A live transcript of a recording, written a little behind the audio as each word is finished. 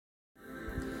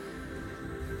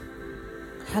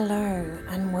Hello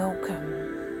and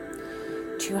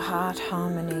welcome to Heart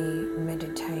Harmony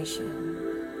Meditation.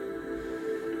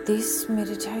 This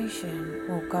meditation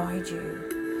will guide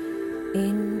you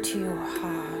into your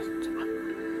heart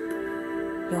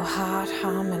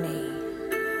harmony,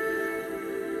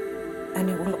 and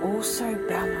it will also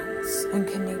balance and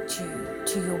connect you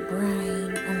to your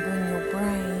brain and bring your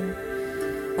brain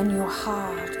and your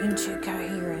heart into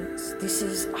coherence. This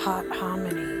is heart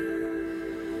harmony.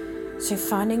 So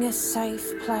finding a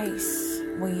safe place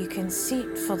where you can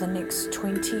sit for the next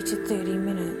 20 to 30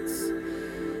 minutes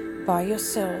by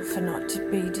yourself and not to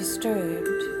be disturbed.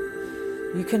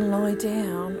 You can lie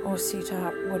down or sit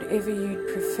up, whatever you'd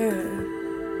prefer,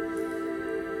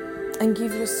 and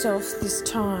give yourself this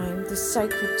time, this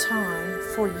sacred time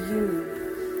for you,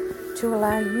 to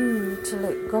allow you to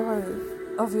let go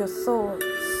of your thoughts,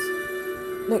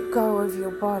 let go of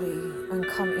your body and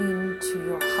come into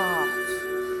your heart.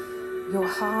 Your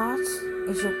heart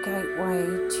is your gateway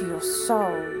to your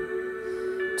soul,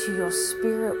 to your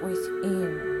spirit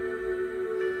within.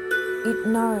 It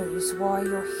knows why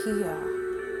you're here.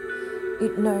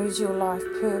 It knows your life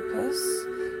purpose,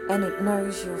 and it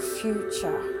knows your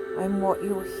future and what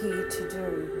you're here to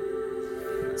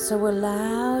do. So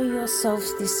allow yourself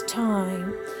this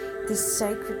time, this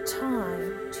sacred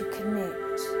time, to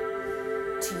connect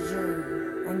to you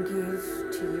and give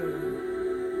to you.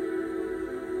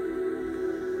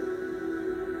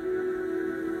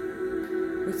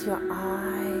 With your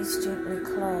eyes gently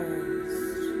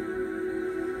closed,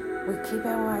 we keep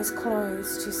our eyes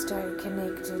closed to stay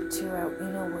connected to our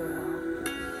inner world,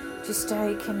 to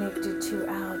stay connected to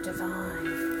our divine.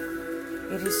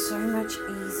 It is so much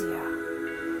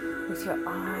easier with your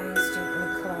eyes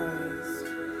gently closed.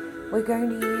 We're going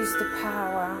to use the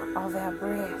power of our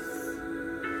breath.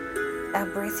 Our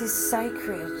breath is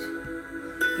sacred.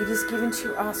 It is given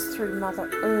to us through Mother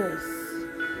Earth.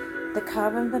 The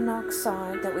carbon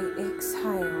monoxide that we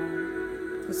exhale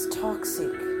is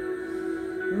toxic.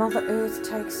 Mother Earth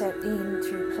takes that in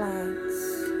through plants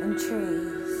and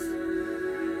trees,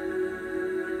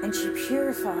 and she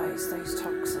purifies those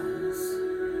toxins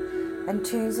and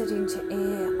turns it into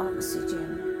air,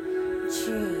 oxygen,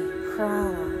 chi,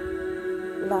 prana,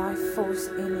 life force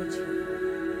energy.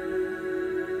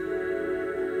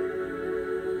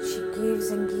 She gives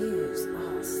and gives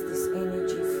us this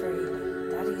energy freely.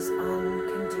 That is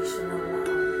unconditional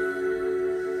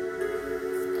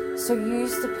love. So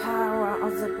use the power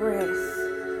of the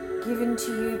breath given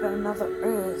to you by Mother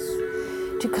Earth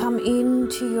to come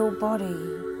into your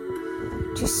body,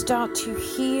 to start to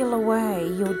heal away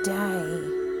your day,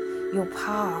 your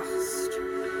past,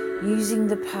 using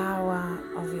the power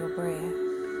of your breath.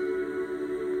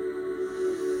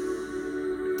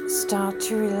 Start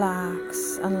to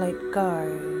relax and let go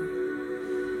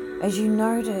as you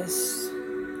notice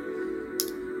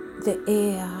the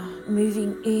air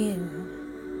moving in,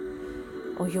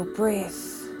 or your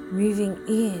breath moving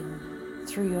in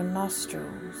through your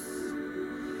nostrils.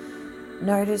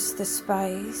 Notice the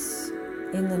space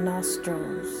in the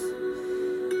nostrils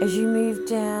as you move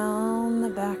down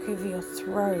the back of your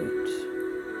throat,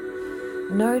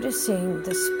 noticing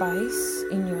the space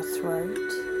in your throat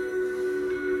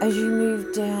as you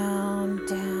move down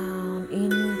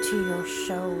into your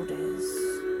shoulders.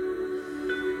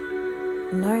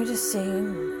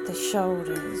 Noticing the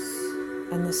shoulders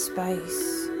and the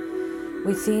space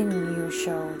within your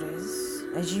shoulders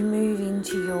as you move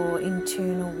into your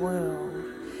internal world,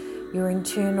 your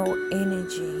internal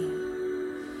energy.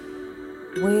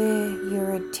 Where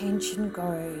your attention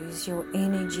goes, your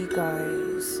energy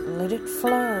goes. Let it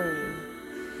flow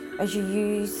as you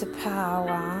use the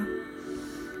power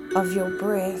of your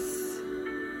breath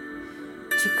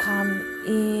to come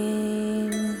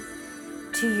in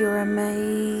to your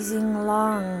amazing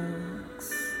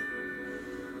lungs.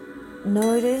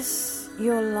 Notice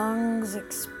your lungs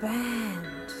expanding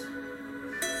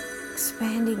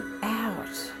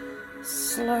out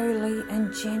slowly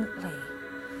and gently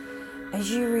as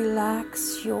you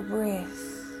relax your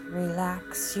breath,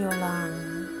 relax your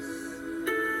lungs,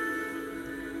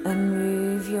 and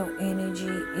move your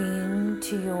energy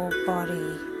into your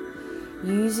body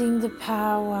using the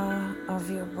power of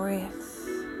your breath.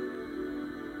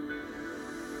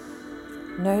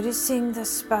 Noticing the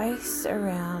space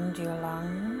around your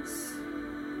lungs,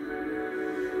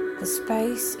 the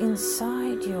space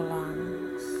inside your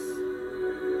lungs.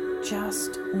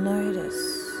 Just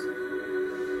notice.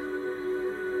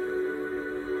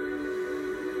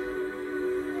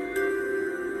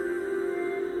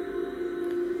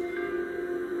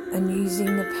 And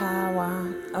using the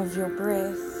power of your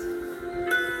breath,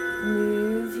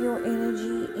 move your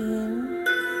energy in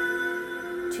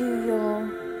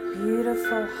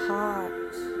beautiful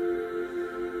heart,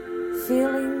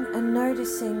 feeling and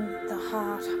noticing the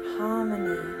heart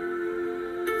harmony.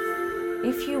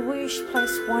 If you wish,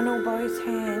 place one or both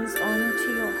hands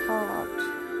onto your heart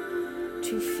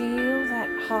to feel that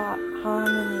heart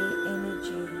harmony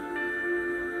energy.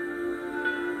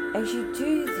 As you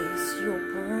do this, your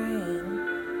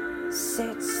brain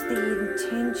sets the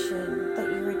intention that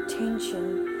your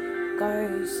attention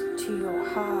goes to your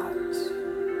heart.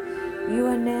 You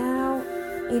are now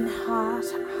in heart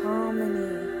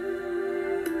harmony.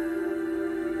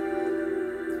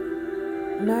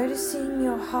 Noticing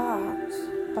your heart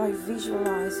by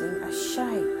visualizing a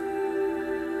shape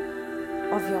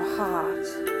of your heart.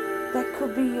 That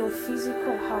could be your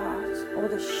physical heart or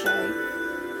the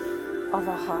shape of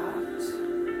a heart.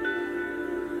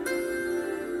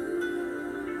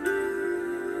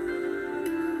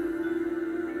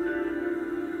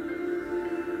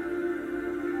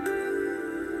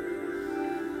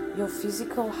 Your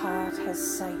physical heart has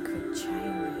sacred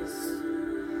chambers,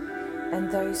 and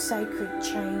those sacred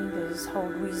chambers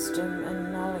hold wisdom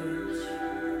and knowledge.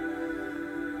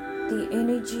 The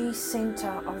energy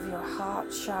center of your heart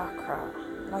chakra,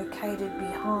 located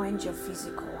behind your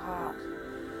physical heart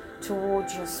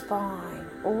towards your spine,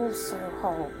 also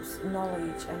holds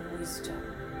knowledge and wisdom.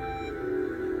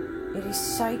 It is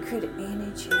sacred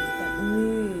energy that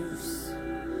moves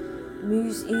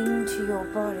into your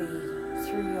body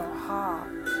through your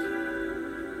heart.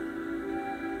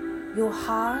 Your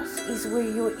heart is where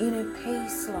your inner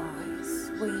peace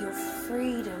lies, where your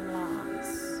freedom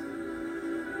lies,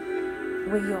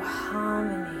 where your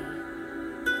harmony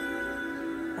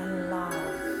and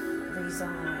love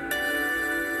reside.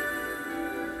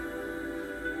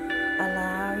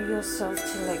 Allow yourself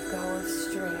to let go of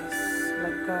stress,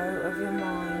 let go of your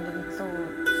mind and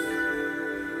thoughts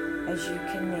as you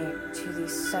connect to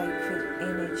this sacred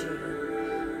energy,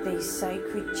 these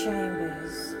sacred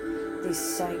chambers, this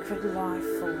sacred life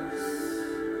force.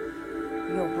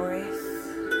 Your breath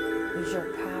is your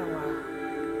power.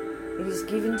 It is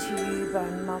given to you by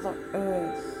Mother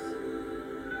Earth.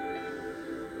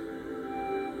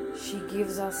 She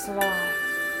gives us life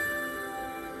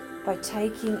by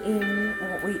taking in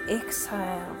what we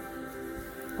exhale,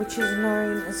 which is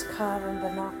known as carbon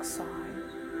monoxide.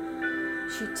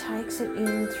 She takes it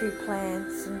in through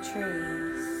plants and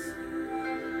trees,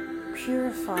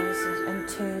 purifies it and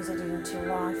turns it into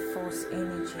life force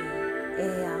energy,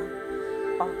 air,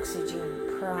 oxygen,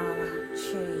 prana,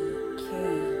 chi, ki.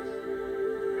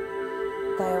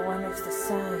 They are one of the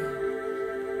same.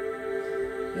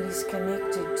 It is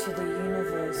connected to the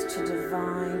universe, to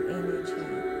divine energy.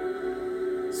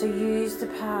 So use the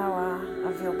power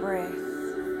of your breath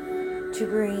to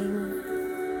bring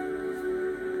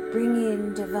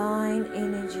in divine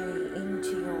energy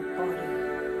into your body,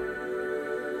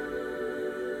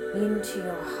 into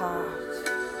your heart,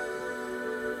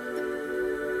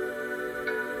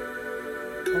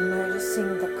 and noticing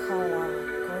the color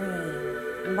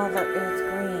green, Mother Earth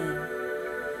green,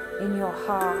 in your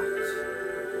heart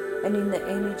and in the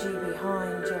energy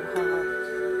behind your heart.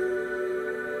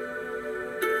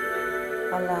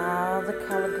 Allow the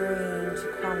color green to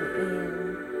come in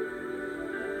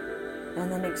and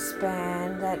then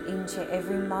expand that into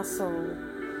every muscle,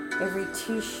 every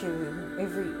tissue,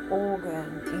 every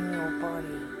organ in your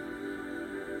body.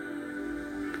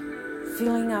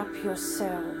 Filling up your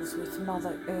cells with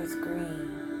Mother Earth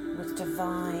green, with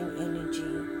divine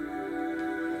energy.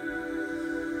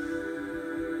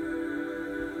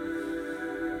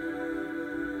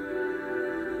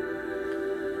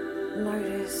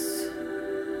 Notice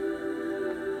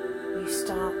you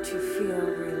start to feel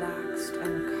relaxed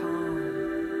and calm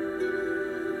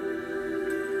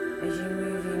as you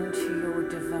move into your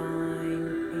divine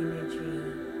energy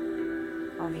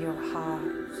of your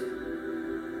heart.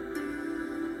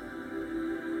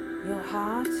 Your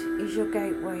heart is your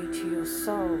gateway to your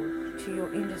soul, to your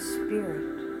inner spirit.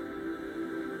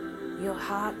 Your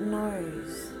heart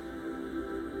knows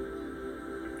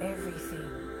everything,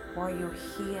 why you're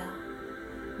here,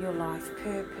 your life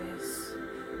purpose,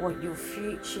 what your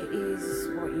future is,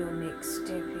 what your next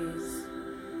step is.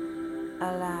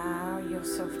 Allow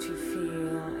yourself to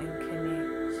feel and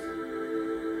connect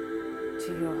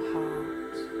to your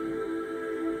heart.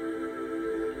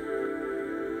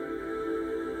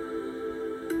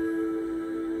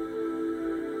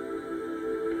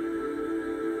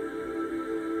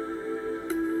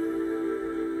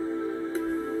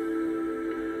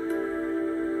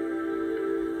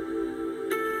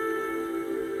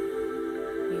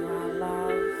 You are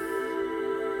love.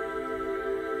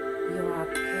 You are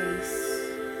peace.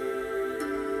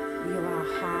 You are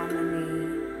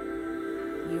harmony.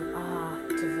 You are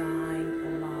divine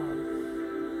love.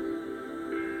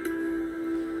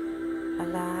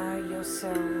 Allow your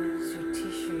cells, your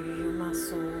tissue, your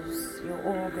muscles, your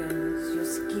organs, your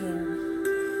skin,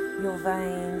 your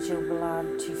veins, your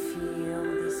blood to feel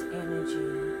this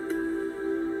energy.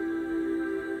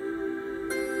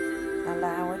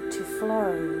 Allow it to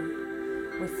flow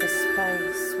with the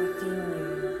space within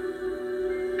you.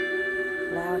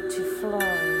 Allow it to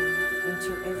flow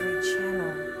into every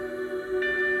channel.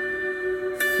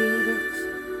 Feed it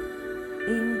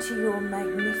into your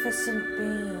magnificent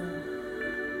being.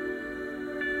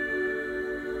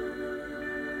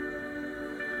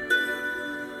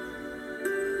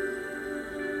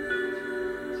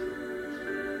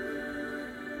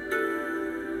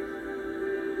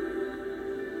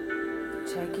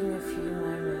 Taking a few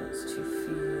moments to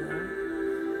feel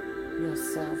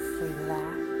yourself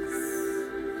relax,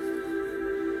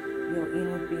 your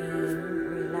inner being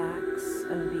relax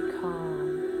and be calm.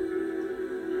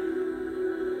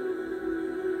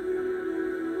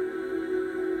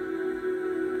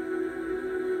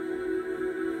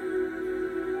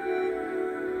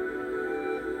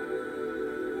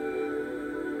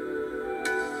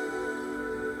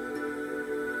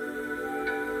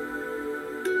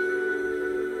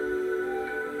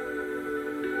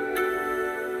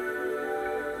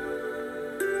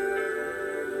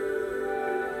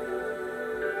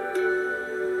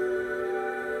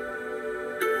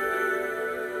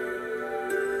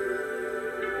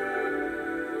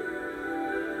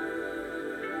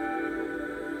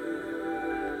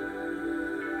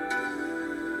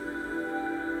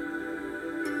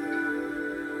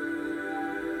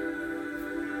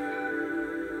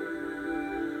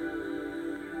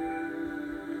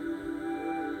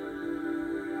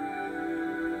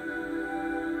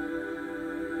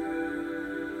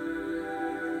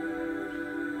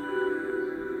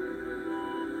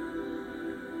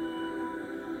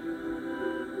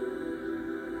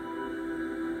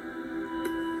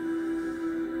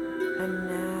 And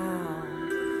now,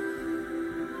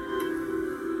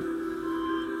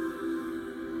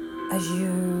 as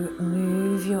you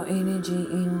move your energy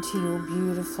into your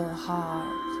beautiful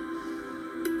heart,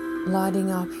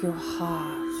 lighting up your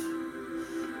heart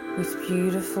with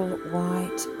beautiful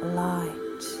white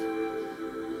light,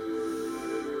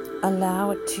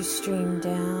 allow it to stream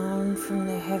down from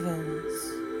the heavens,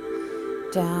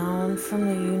 down from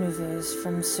the universe,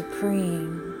 from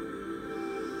Supreme,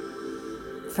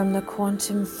 from the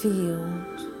quantum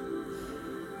field.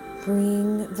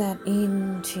 Bring that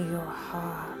into your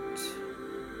heart.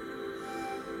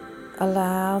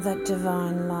 Allow that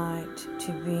divine light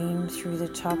to beam through the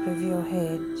top of your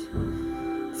head,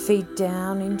 feed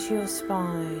down into your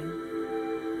spine,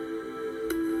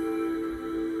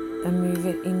 and move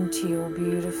it into your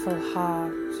beautiful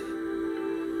heart.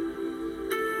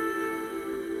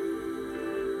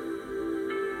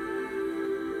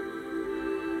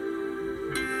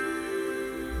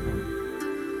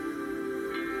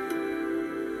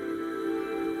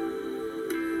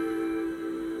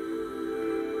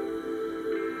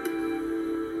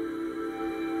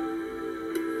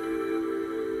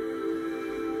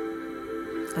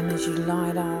 And as you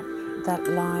light up that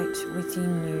light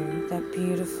within you, that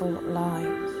beautiful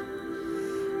light,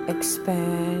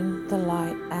 expand the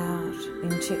light out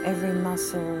into every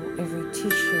muscle, every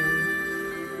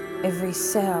tissue, every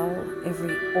cell,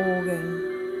 every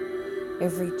organ,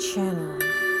 every channel.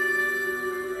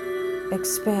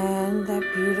 Expand that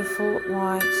beautiful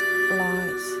white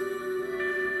light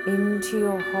into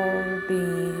your whole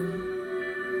being.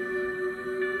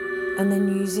 And then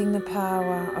using the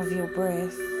power of your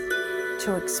breath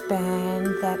to expand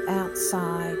that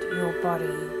outside your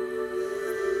body,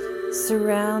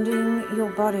 surrounding your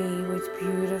body with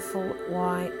beautiful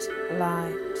white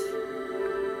light.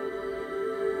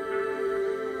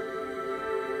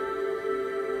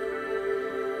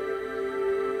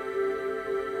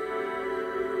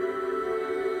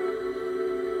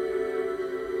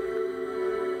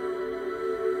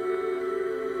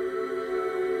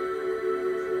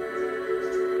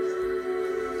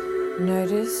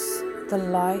 Notice the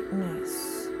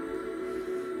lightness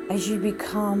as you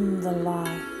become the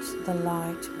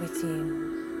light within.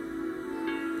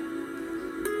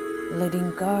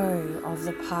 Letting go of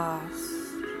the past,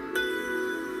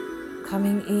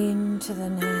 coming into the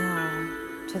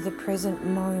now, to the present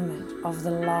moment of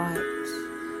the light.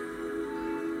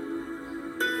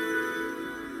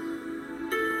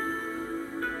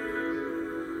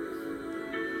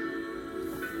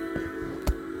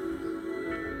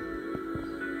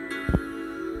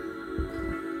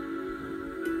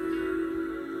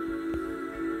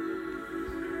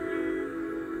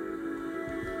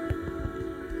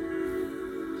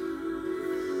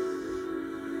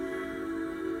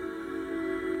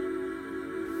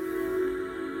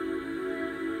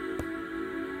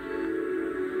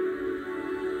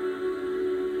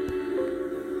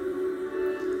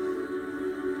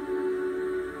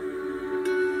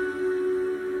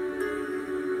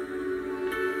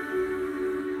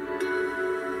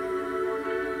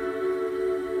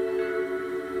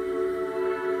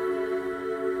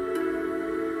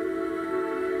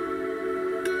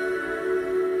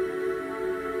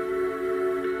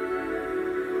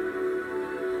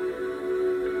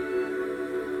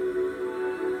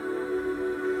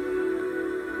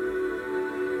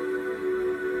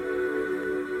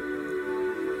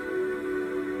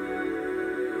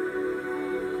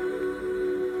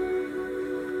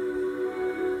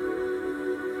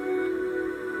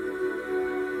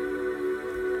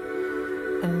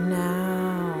 And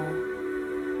now,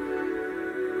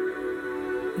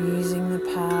 using the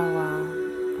power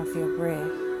of your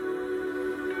breath,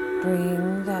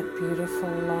 bring that beautiful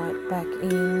light back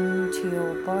into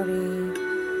your body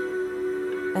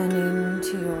and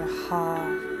into your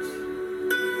heart.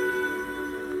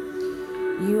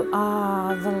 You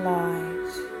are the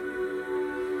light.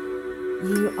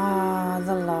 You are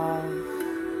the love.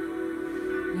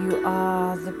 You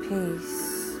are the peace.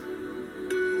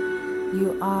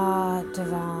 You are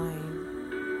divine.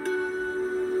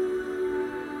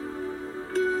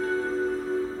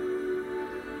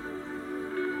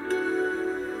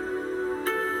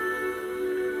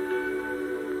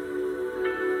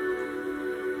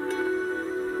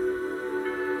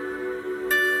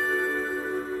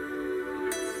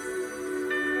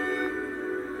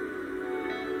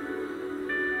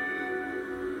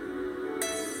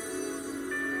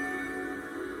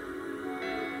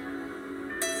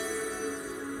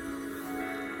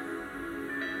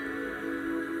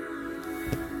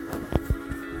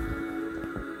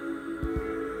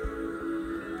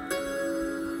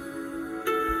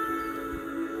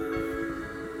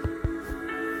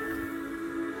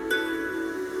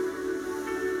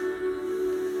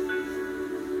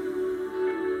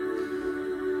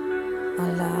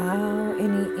 Allow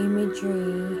any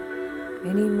imagery,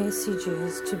 any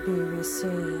messages to be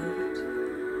received.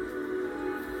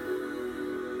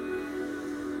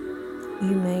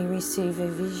 You may receive a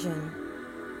vision.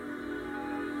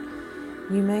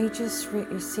 You may just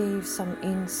receive some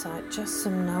insight, just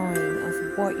some knowing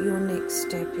of what your next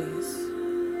step is.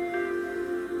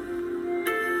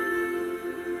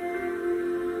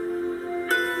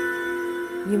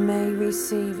 You may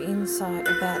receive insight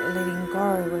about letting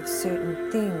go of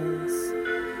certain things,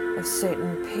 of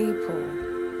certain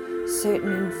people,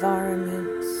 certain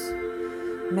environments,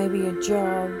 maybe a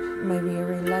job, maybe a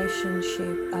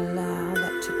relationship. Allow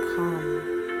that to come.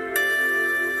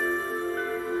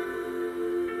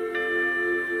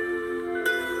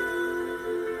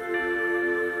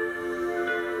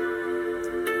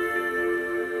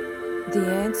 The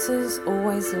answers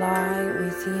always lie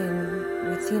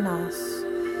within us.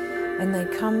 And they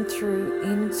come through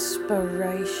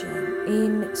inspiration,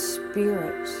 in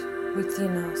spirit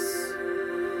within us.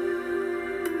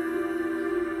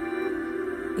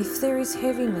 If there is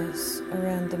heaviness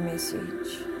around the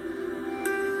message,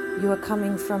 you are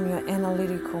coming from your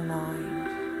analytical mind.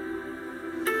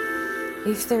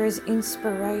 If there is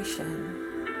inspiration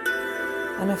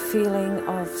and a feeling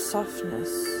of softness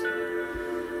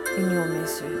in your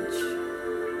message,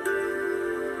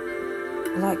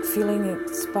 like feeling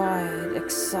inspired,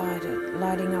 excited,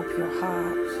 lighting up your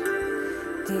heart,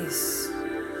 this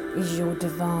is your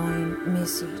divine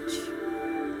message.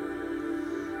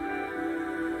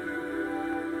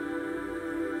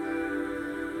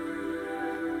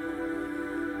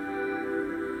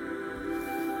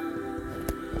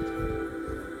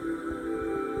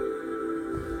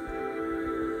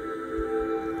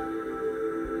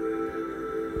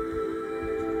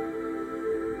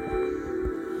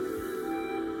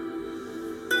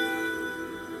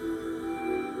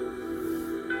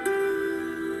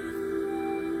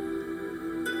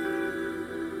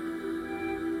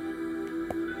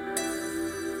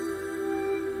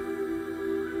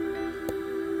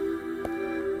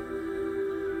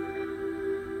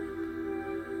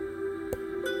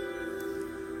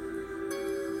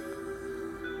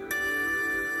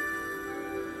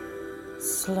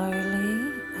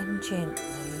 Slowly and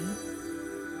gently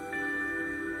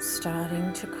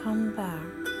starting to come back.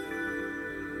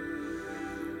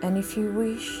 And if you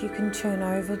wish, you can turn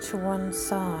over to one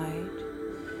side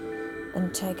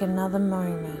and take another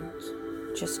moment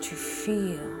just to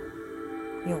feel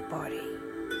your body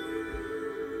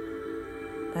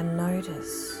and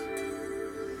notice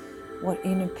what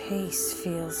inner peace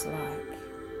feels like,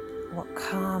 what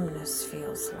calmness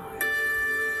feels like,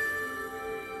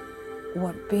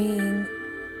 what being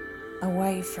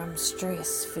away from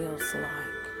stress feels like.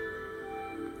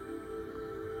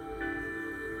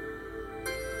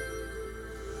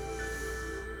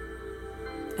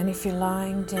 And if you're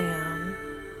lying down,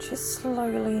 just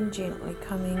slowly and gently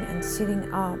coming and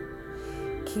sitting up,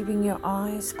 keeping your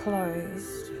eyes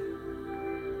closed,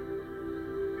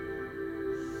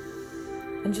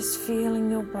 and just feeling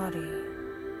your body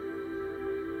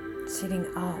sitting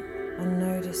up and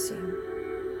noticing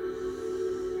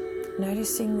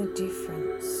the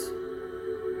difference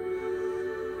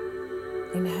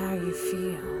in how you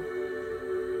feel.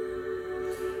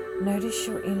 Notice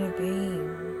your inner being,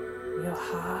 your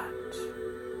heart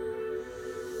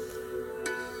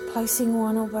Placing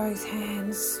one or both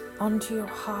hands onto your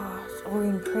heart or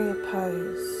in prayer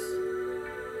pose.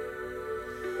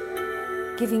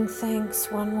 Giving thanks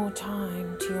one more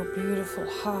time to your beautiful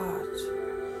heart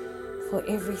for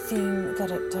everything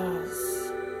that it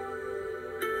does.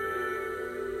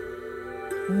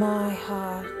 My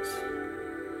heart,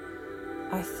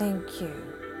 I thank you.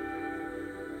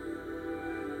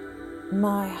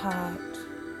 My heart,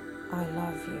 I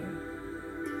love you.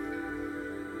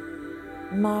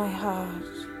 My heart,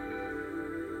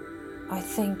 I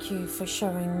thank you for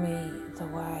showing me the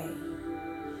way,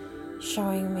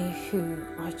 showing me who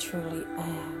I truly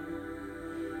am.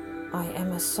 I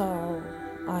am a soul,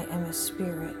 I am a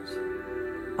spirit,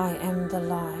 I am the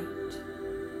light.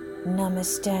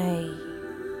 Namaste.